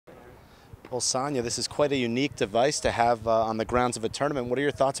Well, Sania, this is quite a unique device to have on the grounds of a tournament. What are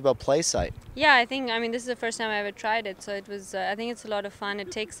your thoughts about PlaySight? Yeah, I mean, this is the first time I ever tried it, so I think it's a lot of fun. I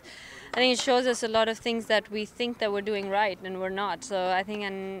think it shows us a lot of things that we think that we're doing right and we're not. So I think,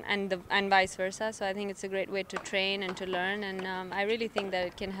 and vice versa. So I think it's a great way to train and to learn, and I really think that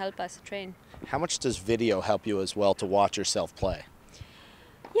it can help us train. How much does video help you as well to watch yourself play?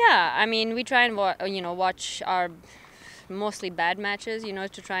 Yeah, I mean, we try and watch our mostly bad matches,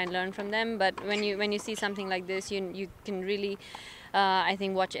 to try and learn from them. But when you see something like this, you can really, I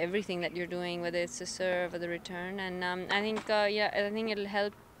think, watch everything that you're doing, whether it's the serve or the return. And I think, I think it'll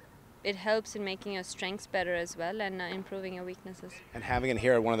help. It helps in making your strengths better as well, and improving your weaknesses. And having it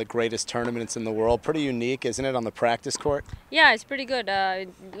here at one of the greatest tournaments in the world, pretty unique, isn't it, on the practice court? Yeah, it's pretty good.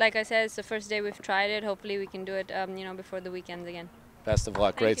 Like I said, it's the first day we've tried it. Hopefully we can do it, before the weekends again. Best of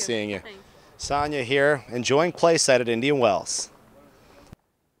luck. Great seeing you. Thanks. Sania here, enjoying PlaySight at Indian Wells.